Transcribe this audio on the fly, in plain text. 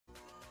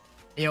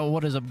Yo,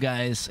 what is up,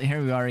 guys?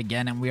 Here we are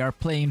again, and we are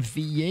playing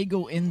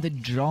Viego in the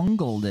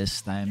jungle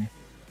this time.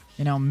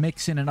 You know,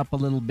 mixing it up a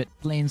little bit,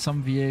 playing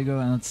some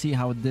Viego, and let's see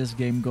how this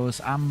game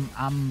goes. I'm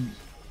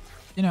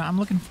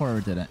looking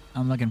forward to it.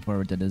 I'm looking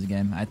forward to this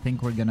game. I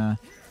think we're gonna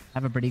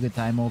have a pretty good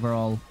time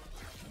overall.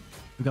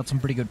 We got some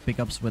pretty good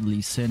pickups with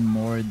Lee Sin,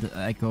 Mord,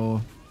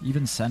 Echo,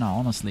 even Senna.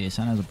 Honestly,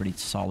 Senna is a pretty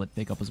solid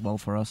pickup as well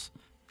for us.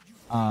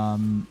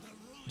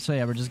 So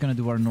yeah, we're just gonna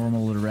do our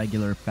normal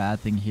regular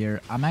pathing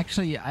here. I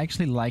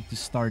actually like to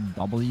start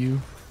W.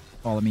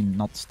 Well, I mean,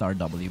 not start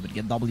W, but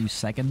get W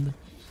second.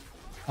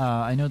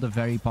 I know the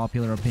very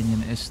popular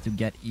opinion is to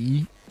get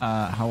E.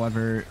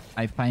 However,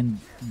 I find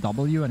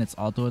W and its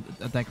auto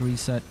attack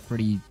reset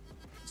pretty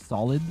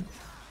solid.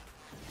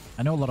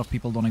 I know a lot of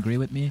people don't agree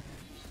with me,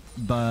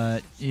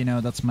 but you know,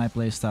 that's my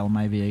playstyle,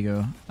 my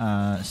Viego.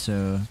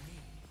 So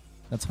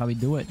that's how we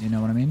do it, you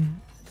know what I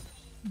mean?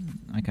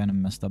 I kind of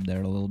messed up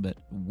there a little bit.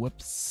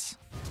 Whoops.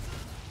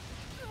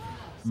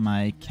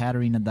 My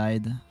Katarina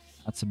died.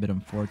 That's a bit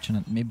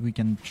unfortunate. Maybe we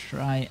can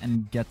try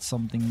and get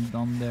something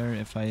done there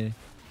if I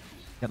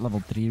get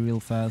level 3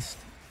 real fast.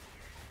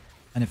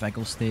 And if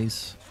Echo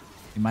stays.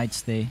 He might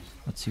stay.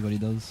 Let's see what he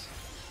does.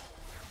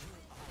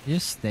 He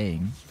is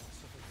staying.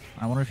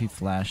 I wonder if he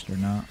flashed or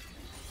not.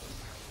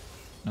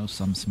 No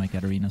sums, my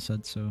Katarina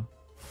said, so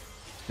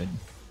it's good.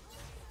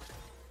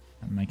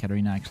 And my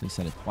Katarina actually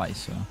said it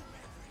twice, so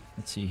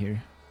let's see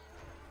here.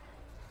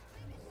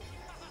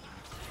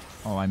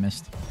 Oh, I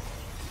missed.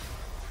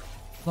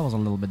 That was a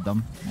little bit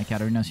dumb. My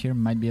Katarina's here,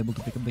 might be able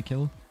to pick up the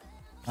kill.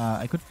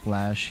 I could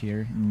flash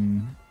here.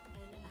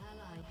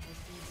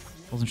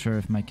 Wasn't sure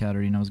if my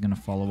Katarina was gonna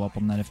follow up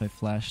on that if I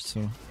flashed,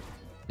 so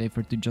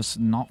safer to just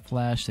not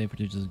flash, safer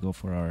to just go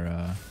for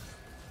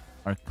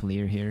our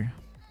clear here.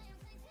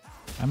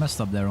 I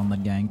messed up there on the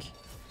gank.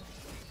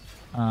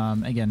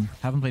 Again,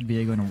 haven't played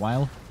Viego in a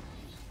while,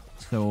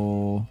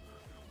 so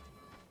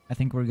I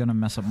think we're gonna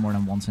mess up more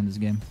than once in this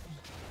game.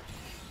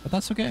 But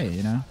that's okay,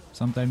 you know?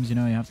 Sometimes, you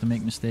know, you have to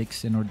make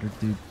mistakes in order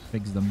to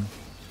fix them.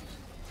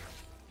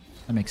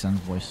 That makes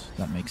sense, boys.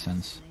 That makes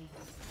sense.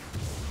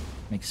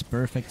 Makes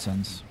perfect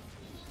sense.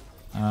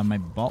 My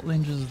bot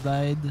lane just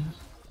died.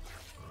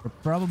 We're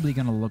probably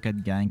gonna look at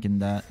ganking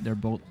that. They're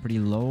both pretty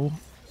low.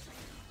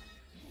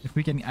 If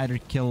we can either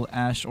kill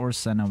Ashe or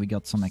Senna, we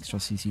got some extra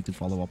CC to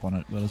follow up on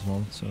it as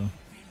well, so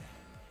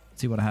let's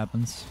see what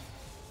happens.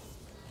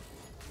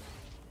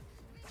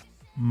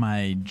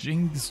 My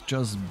Jinx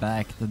just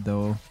backed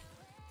though.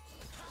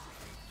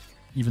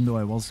 Even though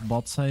I was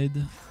bot side.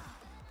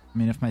 I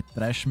mean, if my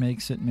Thresh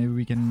makes it, maybe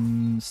we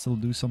can still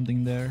do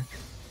something there.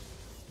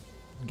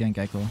 Gank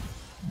Echo.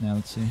 Yeah,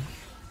 let's see.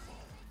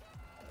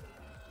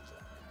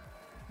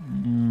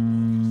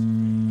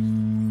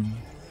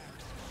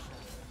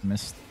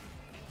 Missed.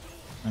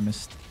 I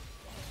missed.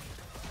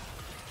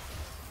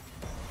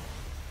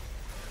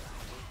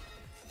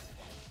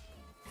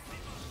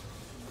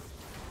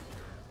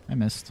 I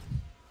missed.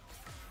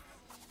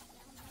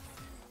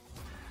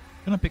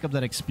 Gonna pick up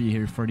that XP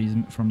here for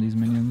from these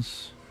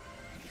minions.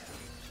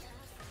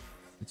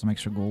 Get some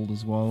extra gold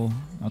as well.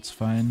 That's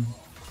fine.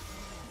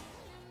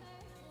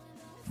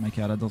 My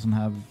Kata doesn't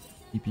have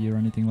TP or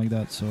anything like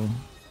that, so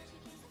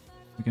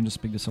we can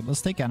just pick this up.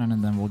 Let's take cannon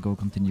and then we'll go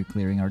continue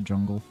clearing our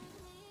jungle.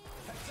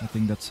 I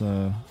think that's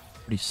a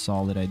pretty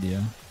solid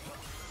idea.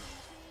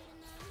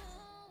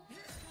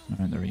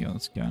 Alright, there we go.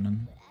 Let's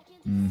cannon.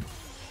 And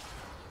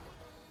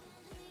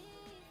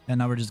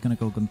now we're just gonna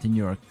go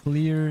continue our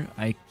clear.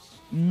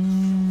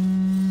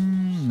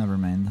 Never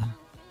mind.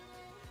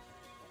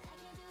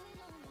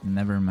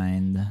 Never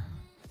mind.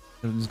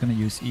 So we're just gonna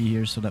use E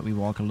here so that we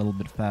walk a little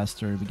bit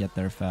faster, we get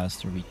there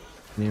faster, we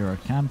clear our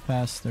camp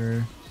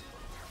faster.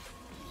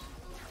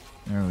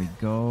 There we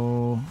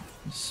go.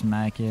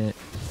 Smack it.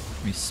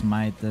 We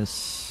smite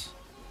this.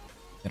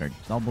 Get our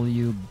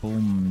W.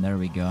 Boom. There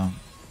we go.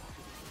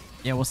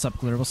 Yeah, what's up,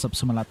 Clear? What's up,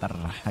 Sumalatar?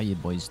 How you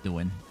boys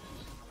doing?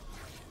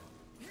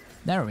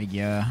 There we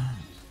go.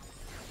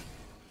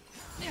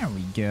 There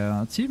we go.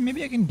 Let's see,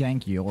 maybe I can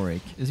gank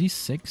Yorick. Is he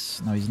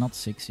 6? No, he's not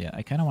 6 yet.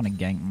 I kind of want to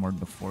gank Mord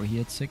before he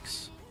hit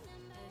 6.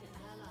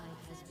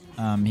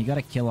 He got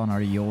a kill on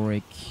our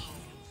Yorick.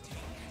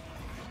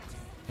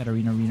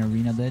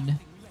 Arena dead. Do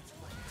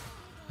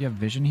you have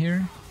vision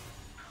here?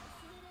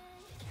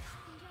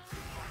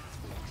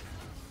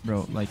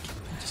 Bro, like,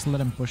 just let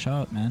him push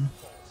out, man.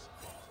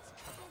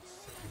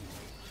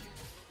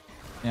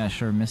 Yeah,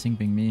 sure, missing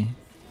ping me.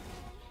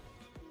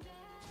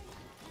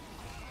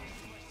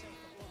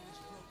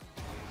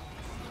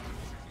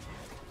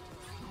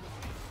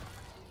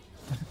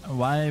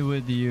 Why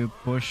would you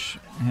push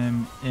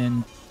him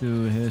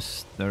into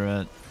his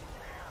turret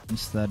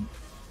instead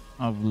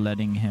of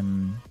letting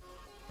him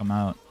come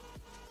out?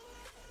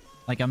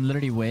 Like, I'm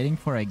literally waiting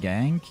for a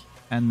gank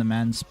and the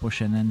man's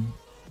pushing in.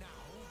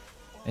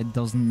 It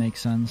doesn't make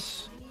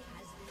sense.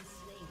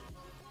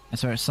 I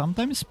swear,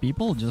 sometimes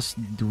people just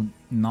do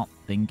not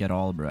think at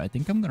all, bro. I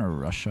think I'm gonna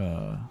rush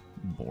a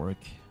Bork.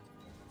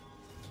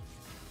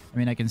 I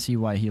mean, I can see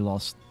why he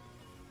lost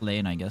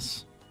lane, I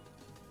guess.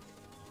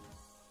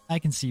 I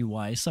can see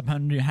why. Sup,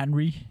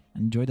 Henry?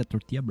 Enjoy the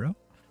tortilla, bro.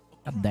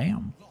 God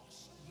damn.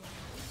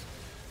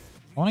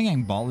 I want to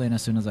gang ball lane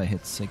as soon as I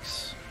hit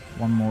 6.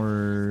 One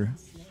more.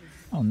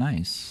 Oh,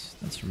 nice.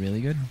 That's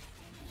really good.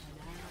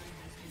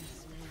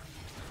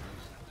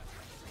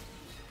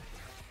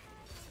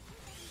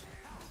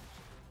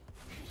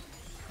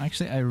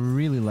 Actually, I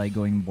really like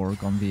going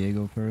Bork on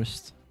Viego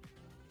first.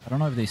 I don't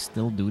know if they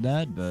still do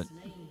that, but...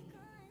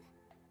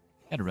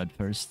 Get a red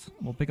first.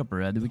 We'll pick up a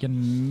red. We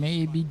can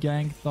maybe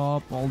gank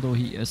top, although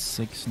he is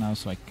 6 now,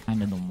 so I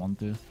kinda don't want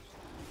to.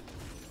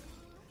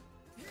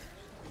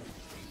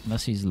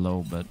 Unless he's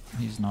low, but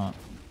he's not.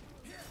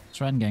 Let's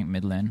try and gank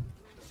mid lane.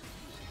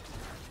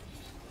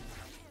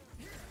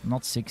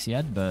 Not 6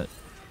 yet, but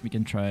we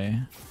can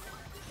try.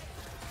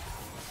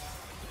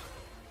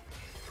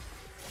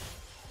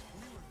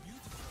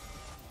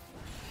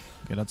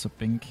 Okay, that's a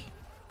pink.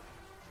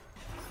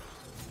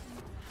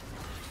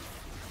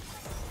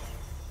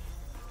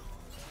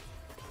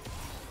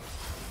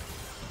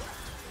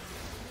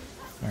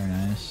 Very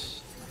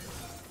nice.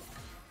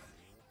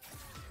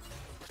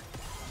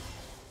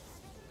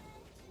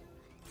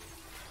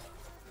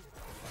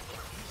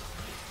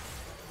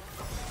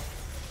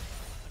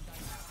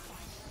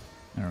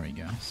 There we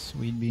go.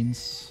 Sweet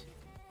beans.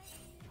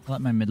 I'll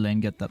let my mid lane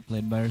get that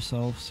played by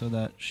herself so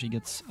that she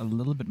gets a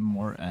little bit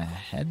more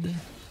ahead.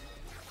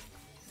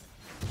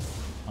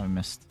 Oh, I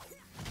missed.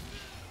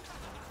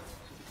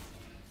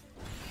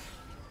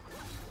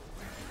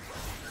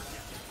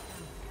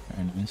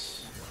 Very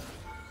nice.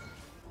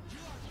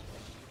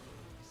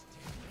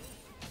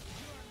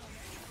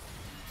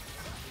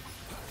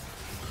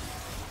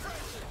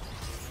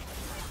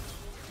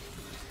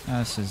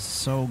 This is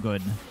so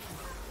good.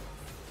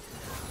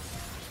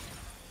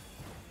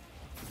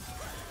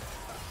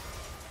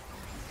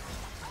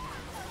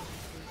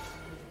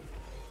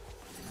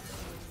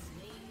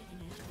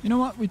 You know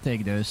what? We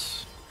take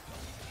this.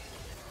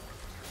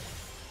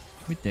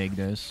 We take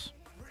this.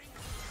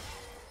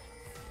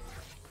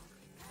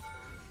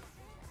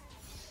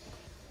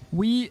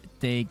 We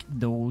take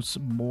those,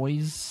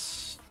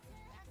 boys.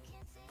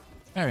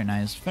 Very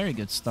nice. Very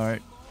good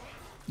start.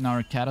 Now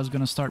our Kata's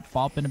gonna start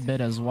popping a bit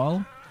as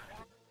well.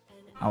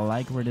 I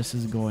like where this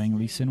is going.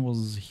 Lee Sin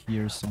was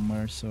here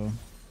somewhere, so...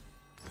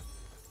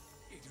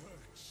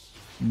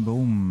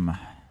 Boom.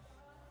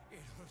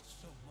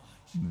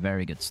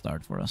 Very good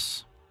start for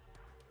us.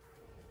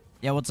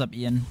 Yeah, what's up,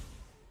 Ian?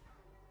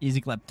 Easy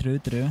clap, true.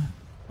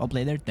 Well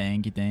played there.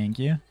 Thank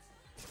you.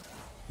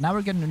 Now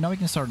we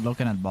can start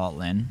looking at bot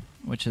lane,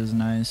 which is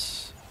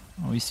nice.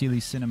 Oh, we see Lee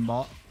Sin in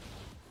bot.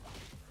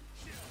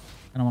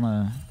 I don't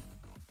wanna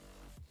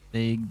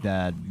take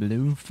that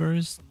blue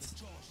first.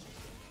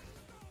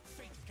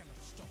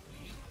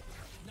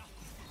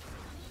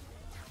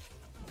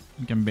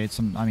 We can bait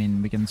some. I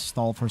mean, we can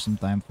stall for some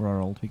time for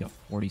our ult. We got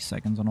 40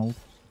 seconds on ult.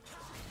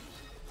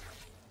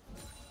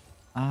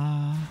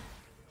 I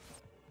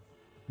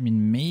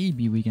mean,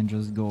 maybe we can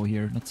just go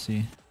here. Let's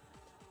see.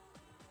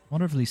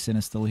 Wonder if Lee Sin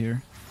is still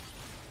here.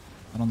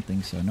 I don't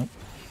think so. Nope.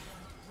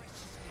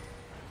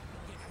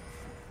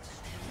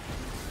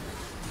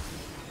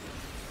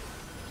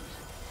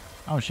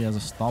 Oh, she has a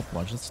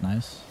stopwatch. That's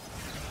nice.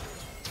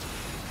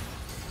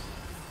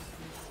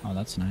 Oh,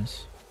 that's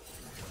nice.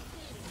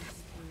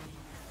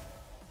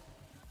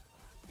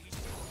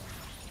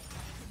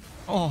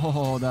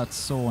 Oh, that's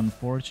so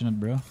unfortunate,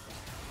 bro.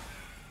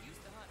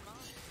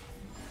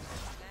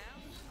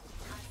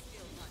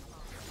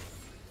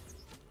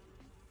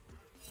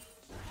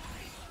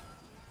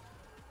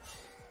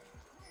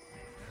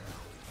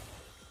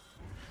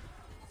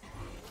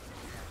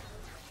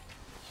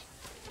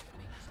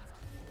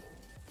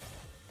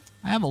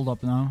 I have ult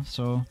up now,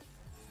 so...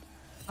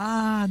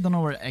 I don't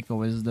know where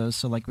Echo is though,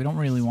 so like we don't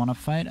really want to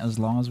fight as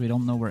long as we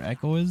don't know where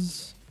Echo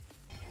is.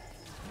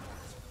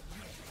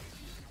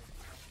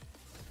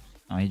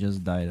 Oh, he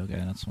just died.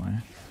 Okay, that's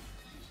why.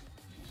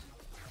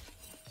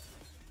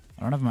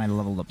 I don't have my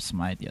leveled up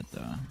smite yet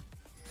though.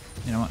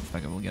 You know what?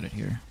 Fuck it, we'll get it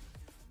here.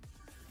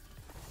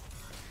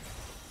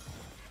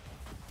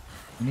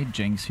 We need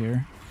Jinx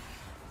here.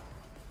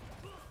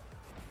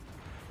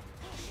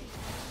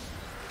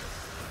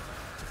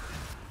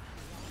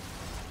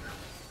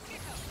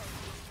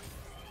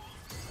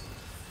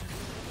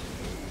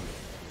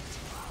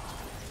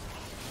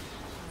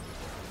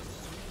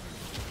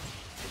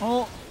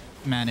 Oh,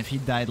 man, if he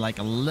died like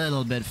a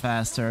little bit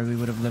faster, we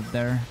would have lived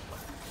there.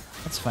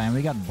 That's fine.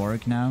 We got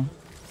Bork now.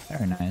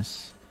 Very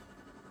nice.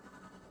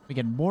 We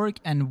get Bork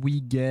and we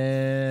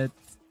get...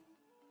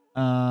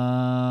 what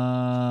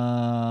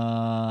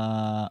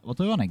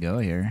do we want to go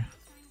here?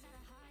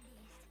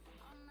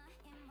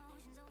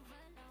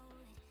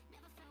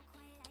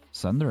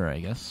 Sunderer, I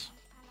guess.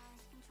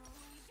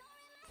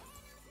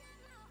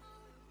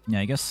 Yeah,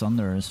 I guess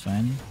Sunderer is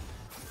fine.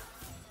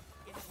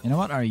 You know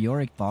what? Our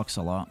Yorick talks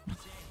a lot.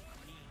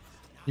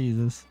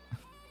 Jesus.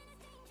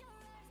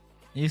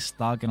 He's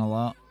talking a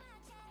lot.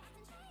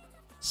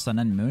 Sun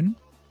and Moon?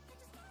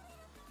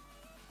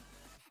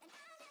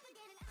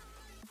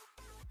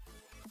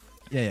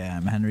 Yeah,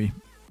 I'm Henry.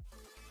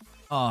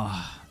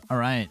 Oh,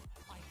 Alright.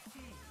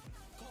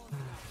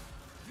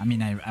 I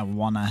mean, I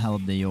wanna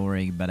help the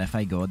Yorick, but if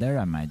I go there,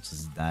 I might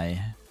just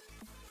die.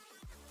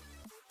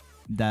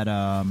 That,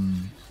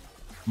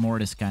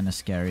 Mord is kinda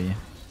scary.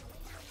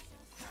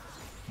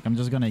 I'm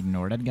just gonna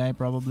ignore that guy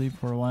probably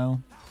for a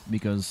while,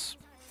 because...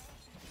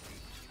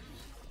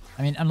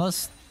 I mean,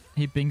 unless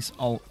he pings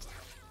ult.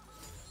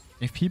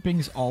 If he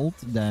pings ult,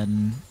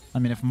 then... I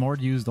mean, if Mord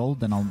used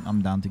ult, then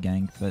I'm down to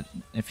gank, but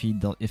if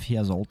he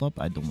has ult up,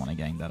 I don't want to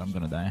gank that, I'm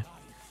gonna die.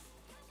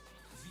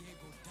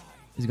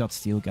 He's got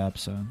steel cap,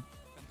 so...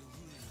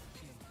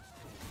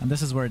 And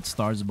this is where it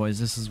starts, boys.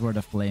 This is where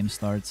the flame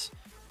starts.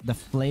 The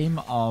flame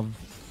of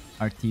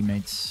our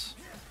teammates.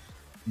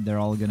 They're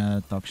all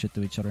gonna talk shit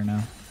to each other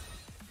now.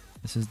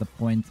 This is the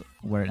point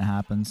where it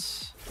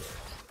happens.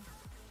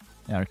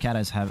 Yeah, our cat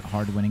is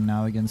hard winning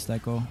now against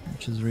Echo,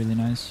 which is really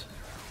nice.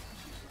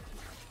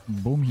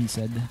 Boom, he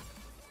said.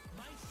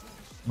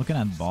 Looking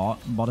at bot.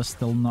 Bot is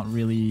still not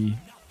really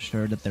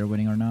sure that they're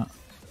winning or not.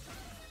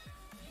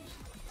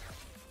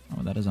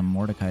 Oh, that is a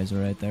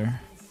Mordekaiser right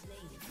there.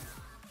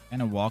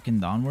 Kind of walking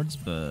downwards,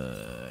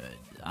 but...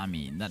 I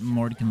mean, that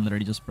Mord can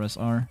literally just press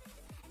R.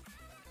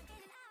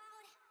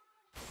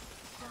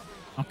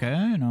 Okay,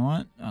 you know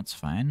what? That's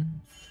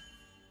fine.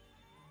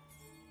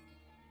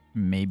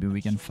 Maybe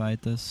we can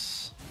fight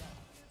this.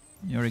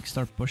 Yorick,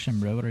 start pushing,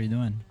 bro. What are you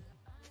doing?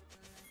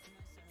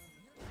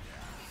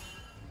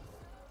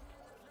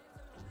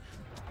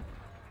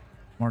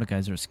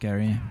 Mordekaiser is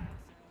scary.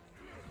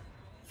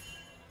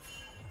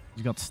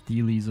 He's got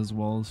steelies as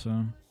well,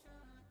 so...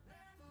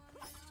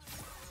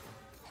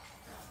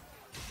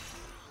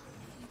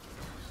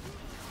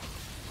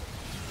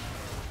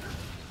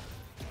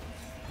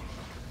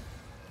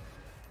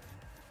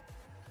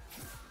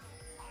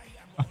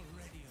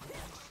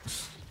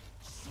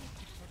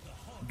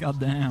 God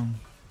damn.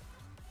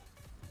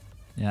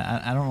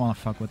 Yeah, I don't want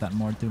to fuck with that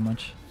Mord too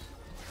much.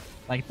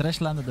 Like, Thresh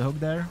landed the hook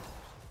there.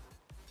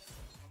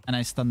 And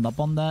I stunned up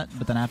on that,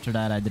 but then after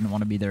that I didn't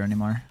want to be there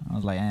anymore. I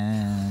was like,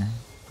 eh.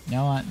 You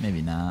know what?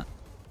 Maybe not.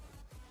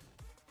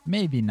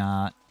 Maybe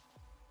not.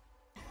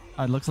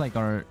 Oh, it looks like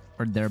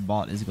their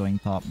bot is going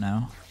top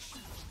now.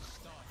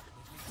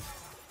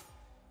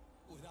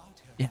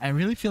 Yeah, I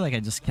really feel like I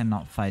just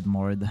cannot fight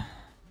Mord.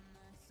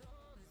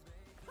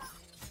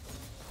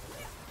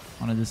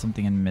 I want to do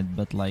something in mid,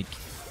 but like...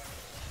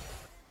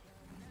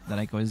 That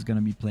Echo is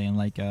gonna be playing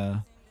like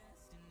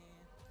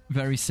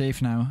very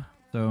safe now,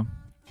 so...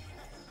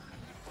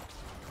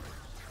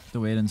 To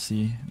wait and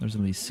see. There's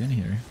at least Sin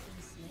here.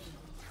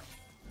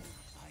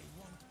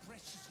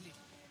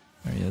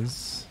 There he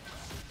is.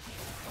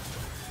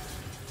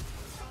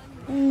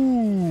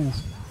 Ooh,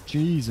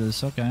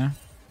 Jesus. Okay.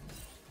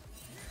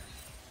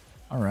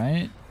 All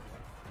right.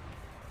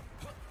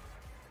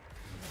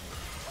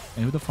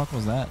 Hey, who the fuck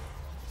was that?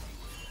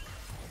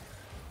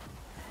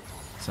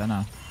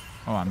 Senna.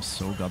 Oh, I'm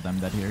so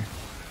goddamn dead here.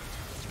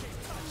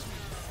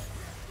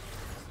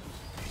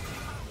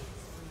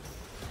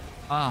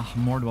 Ah,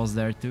 Mord was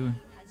there too.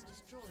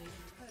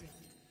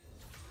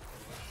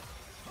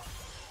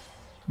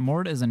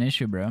 Mord is an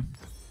issue, bro.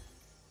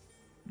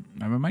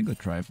 We might go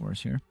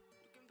Triforce here.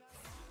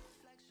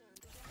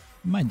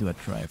 Might do a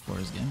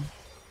Triforce game.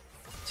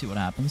 See what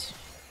happens.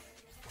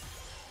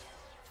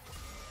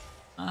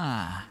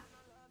 Ah.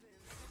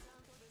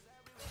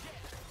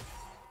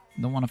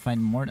 Don't want to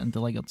find Mord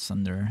until I got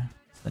Sunder.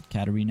 That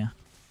Katarina.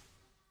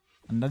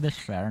 And that is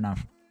fair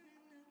enough.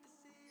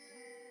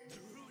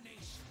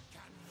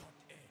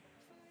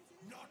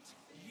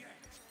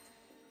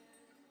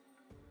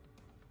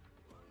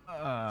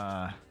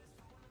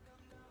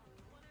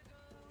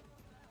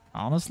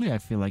 Honestly, I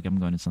feel like I'm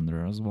going to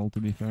Sunder as well,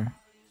 to be fair.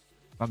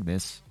 Fuck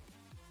this.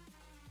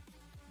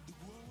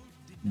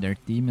 Their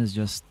team is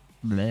just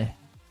bleh.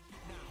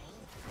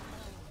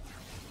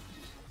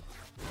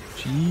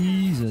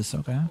 Jesus,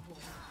 okay.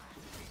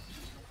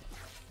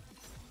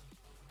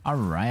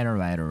 Alright,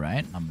 alright,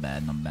 alright. Not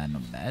bad, not bad,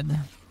 not bad.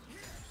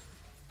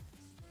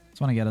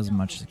 Just want to get as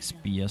much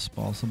XP as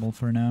possible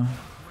for now.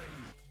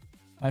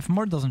 If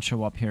Mord doesn't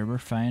show up here, we're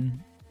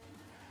fine.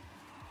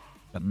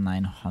 Got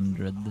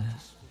 900.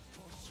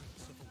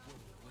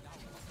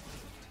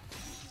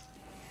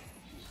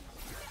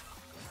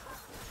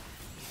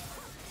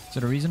 So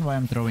the reason why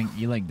I'm throwing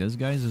E like this,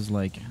 guys, is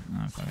like...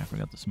 Oh, fuck, I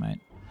forgot to smite.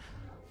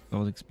 I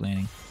was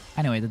explaining.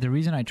 Anyway, the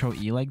reason I throw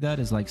E like that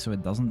is like so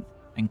it doesn't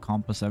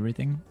encompass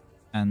everything.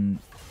 And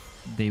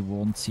they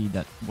won't see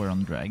that we're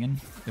on Dragon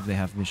if they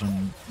have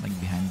vision like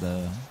behind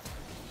the...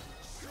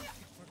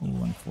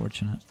 Oh,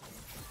 unfortunate.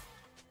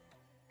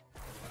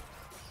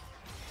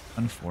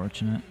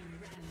 Unfortunate.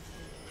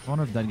 I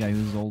wonder if that guy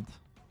who's old.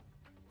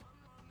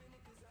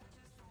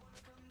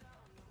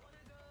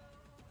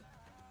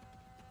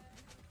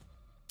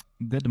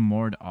 Did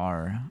Mord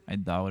R? I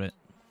doubt it.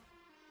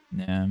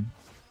 Yeah.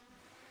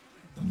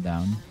 I'm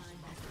down.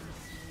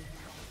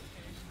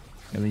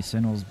 Ellie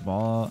Sinnoh's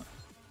bot.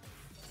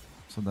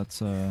 So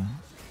that's a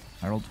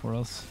Herald for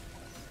us.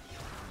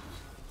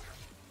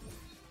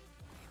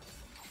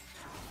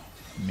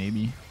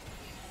 Maybe.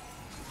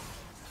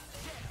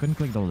 Couldn't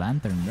click the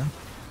lantern, bro.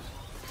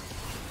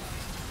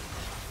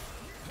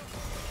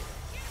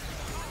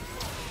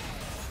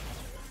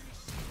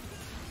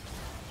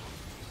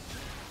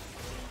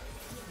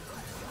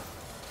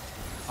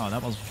 Oh,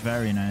 that was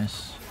very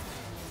nice.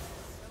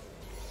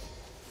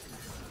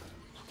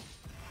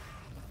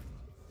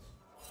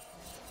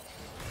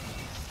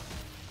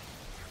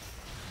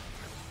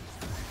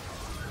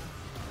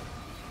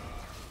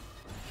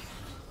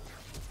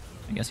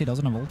 I guess he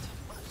doesn't have ult.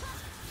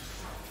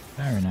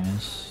 Very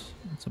nice.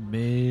 That's a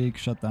big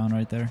shutdown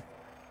right there.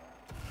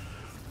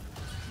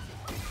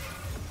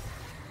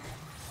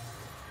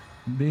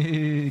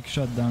 Big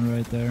shutdown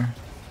right there.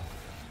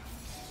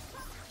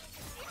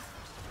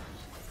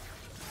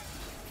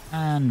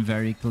 And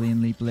very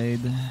cleanly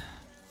played.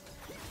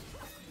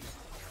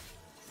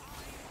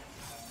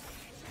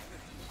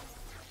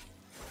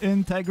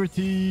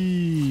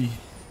 Integrity!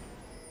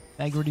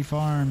 Integrity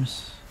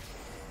farms.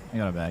 I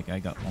got it back. I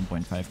got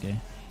 1.5k.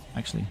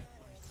 Actually.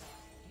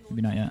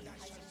 Maybe not yet.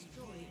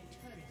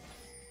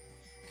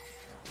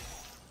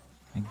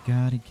 I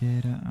gotta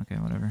get it. Okay,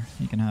 whatever.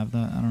 You can have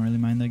that. I don't really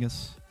mind, I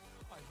guess.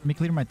 Let me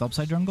clear my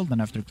topside jungle.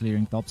 Then after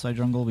clearing topside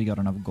jungle, we got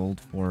enough gold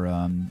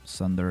for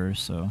Sunder,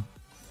 so...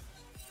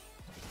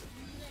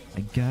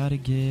 I gotta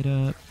get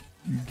up.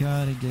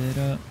 Gotta get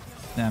up.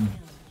 Damn.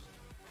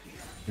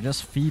 We're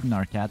just feeding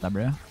our Kata,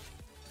 bro.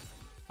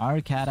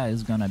 Our Kata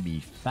is gonna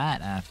be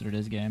fat after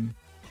this game.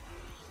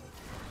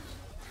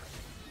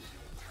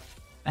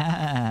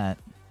 Fat.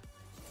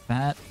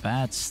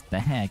 Fat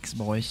stacks,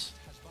 boys.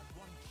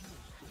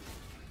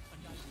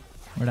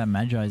 Where that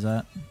Magi's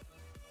at?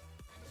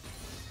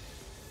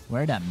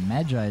 Where that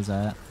Magi's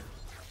at?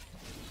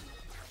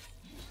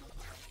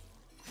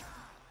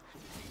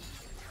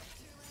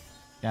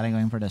 Gotta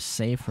going for the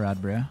safe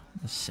route, bro.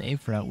 The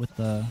safe route with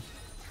the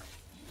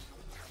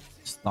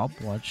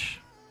stopwatch.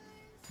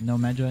 No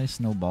Magi's,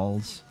 no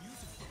balls.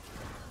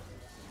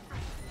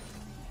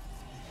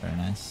 Very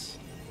nice.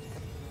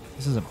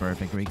 This is a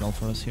perfect recall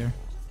for us here.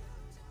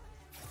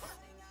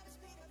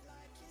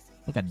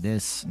 Look at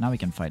this. Now we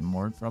can fight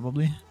more,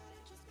 probably.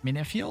 I mean,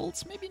 if he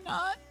ults, maybe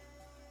not.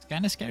 It's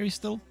kind of scary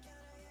still.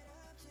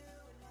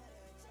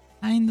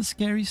 Kinda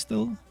scary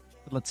still.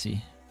 But let's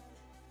see.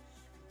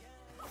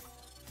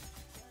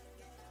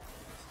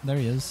 There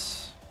he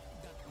is.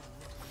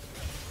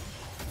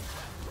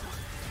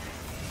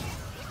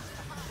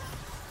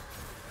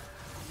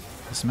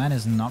 This man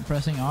is not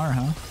pressing R,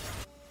 huh?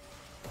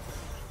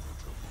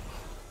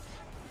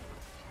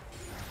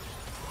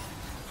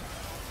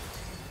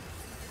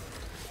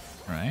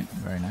 Right,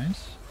 very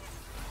nice.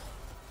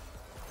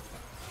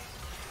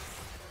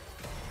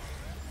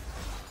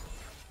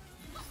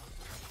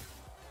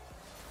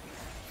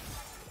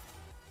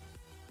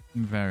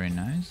 Very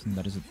nice, and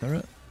that is a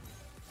turret.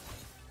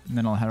 And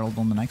then I'll herald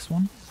on the next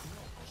one.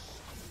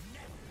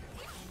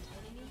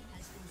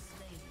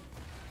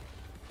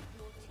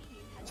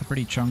 It's a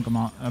pretty chunk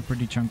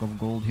of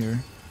gold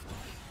here.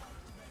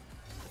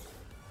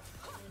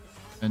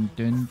 Dun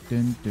dun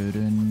dun dun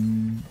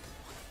dun.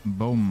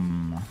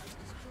 Boom.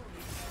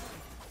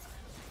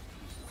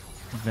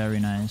 Very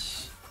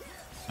nice.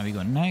 Now we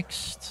go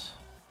next.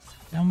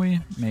 Can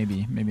we?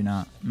 Maybe, maybe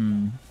not.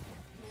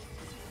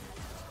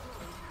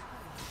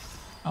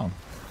 Oh.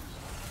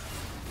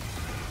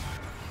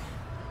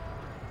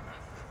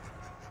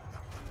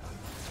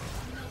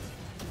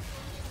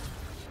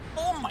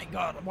 Oh my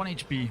god, 1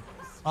 HP.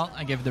 Well,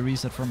 I gave the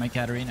reset for my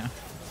Katarina.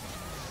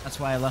 That's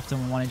why I left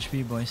him 1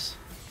 HP, boys.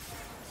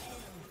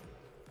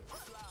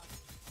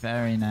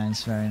 Very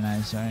nice, very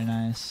nice, very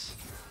nice.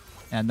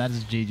 Yeah, that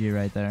is GG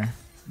right there.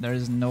 There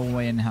is no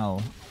way in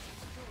hell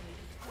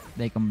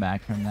they come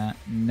back from that.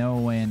 No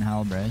way in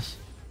hell, bros.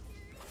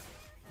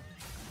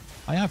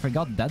 Oh yeah, I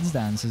forgot Death's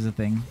Dance is a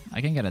thing.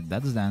 I can get a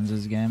Death's Dance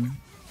this game.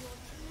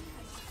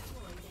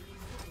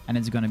 And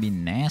it's gonna be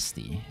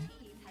nasty.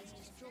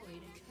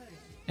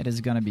 It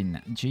is gonna be...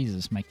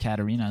 Jesus, my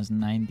Katarina has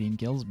 19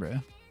 kills, bro.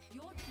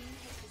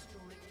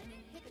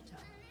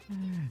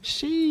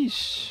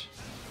 Sheesh.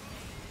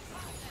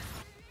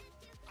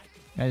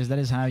 Guys, that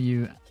is how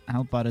you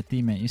help out a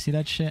teammate. You see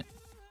that shit?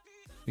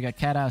 We got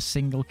Kata a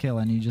single kill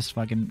and you just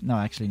fucking... No,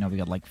 actually, no, we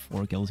got like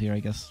 4 kills here, I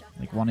guess.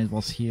 Like one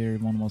was here,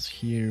 one was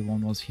here,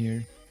 one was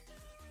here.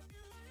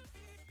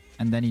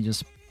 And then he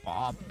just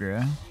popped,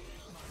 bro.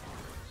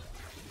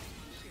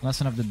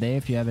 Lesson of the day,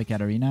 if you have a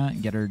Katarina,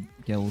 get her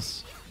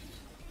kills.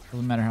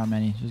 Doesn't matter how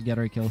many, just get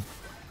her a kill.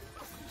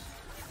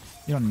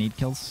 You don't need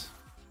kills.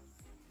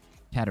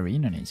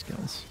 Katarina needs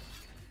kills.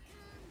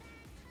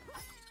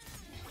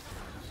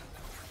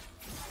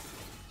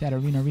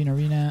 Katarina,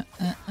 900.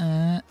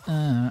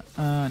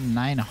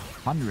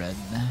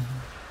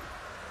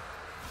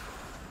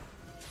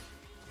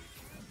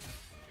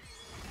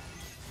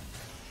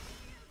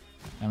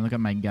 And look at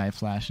my guy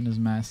flashing his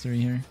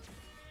mastery here.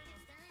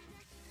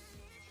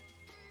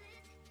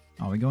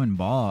 Oh, we going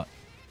bot.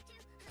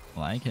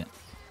 Like it.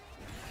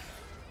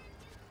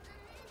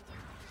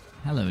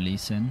 Hello, Lee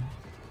Sin.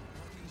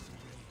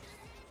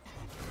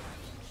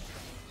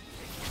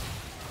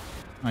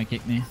 Might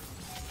kick me.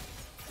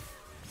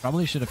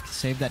 Probably should have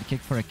saved that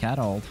kick for a cat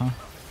ult, huh?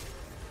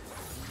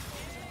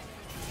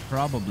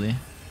 Probably.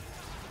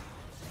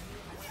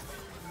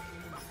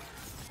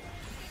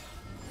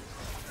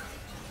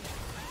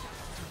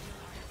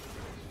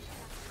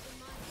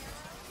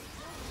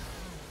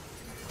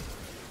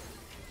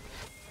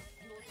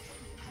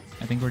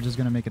 I think we're just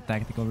gonna make a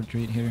tactical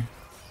retreat here.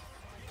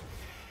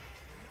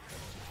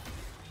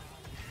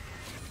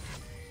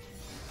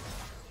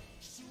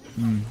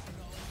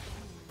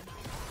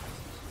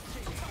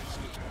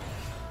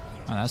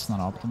 Oh, that's not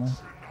optimal.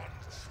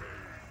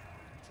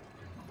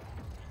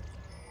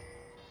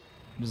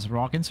 Just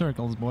walk in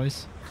circles,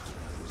 boys.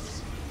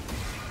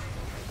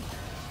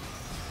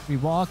 We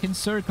walk in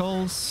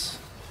circles.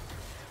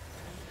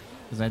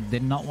 Because I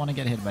did not want to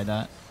get hit by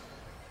that.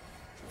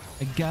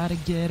 I gotta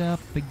get up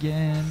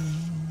again.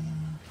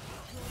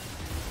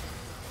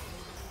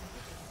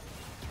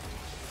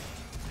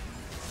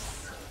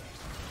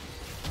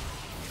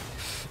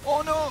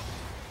 Oh no!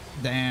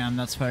 Damn,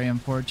 that's very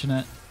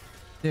unfortunate.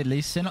 Dude,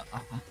 Lee Sin...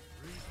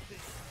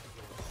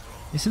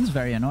 Lee Sin's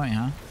very annoying,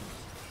 huh?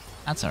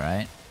 That's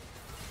alright.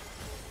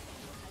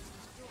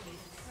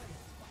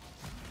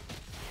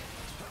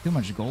 Too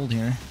much gold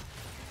here.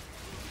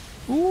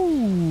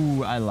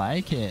 Ooh, I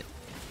like it.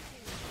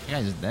 You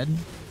guys dead?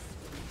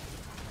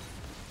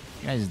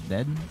 You guys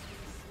dead?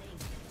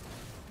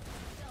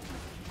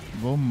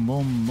 Boom,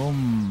 boom,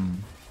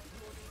 boom.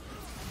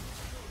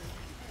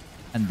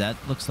 And that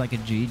looks like a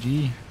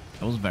GG.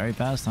 That was very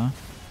fast, huh?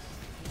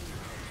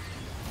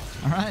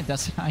 Alright,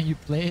 that's how you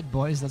play it,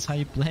 boys. That's how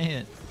you play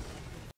it.